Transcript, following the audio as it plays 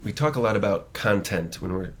We talk a lot about content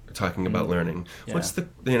when we're talking about learning. Yeah. What's the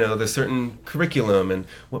certain curriculum, and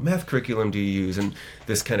what math curriculum do you use, and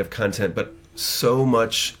this kind of content. But so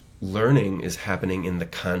much learning is happening in the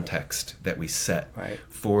context that we set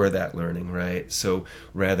for that learning, right? So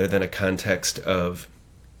rather than a context of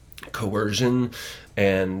coercion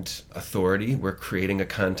and authority, we're creating a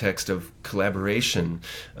context of collaboration,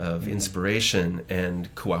 of inspiration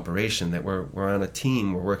and cooperation, that we're on a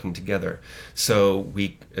team, we're working together. So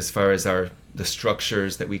we, as far as the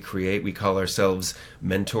structures that we create, we call ourselves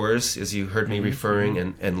mentors, as you heard me referring,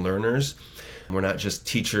 and learners. We're not just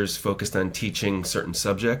teachers focused on teaching certain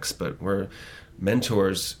subjects, but we're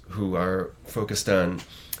mentors who are focused on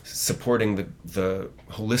supporting the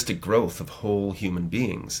holistic growth of whole human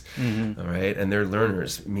beings. All right, and they're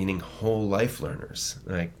learners, meaning whole life learners.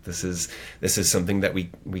 Like this is something that we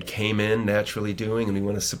came in naturally doing, and we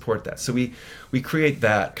want to support that. So we create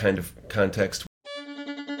that kind of context.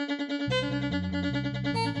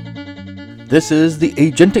 This is the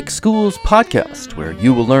Agentic Schools podcast, where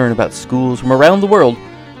you will learn about schools from around the world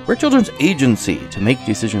where children's agency to make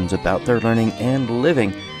decisions about their learning and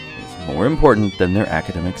living is more important than their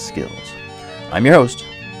academic skills. I'm your host,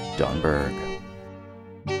 Don Berg.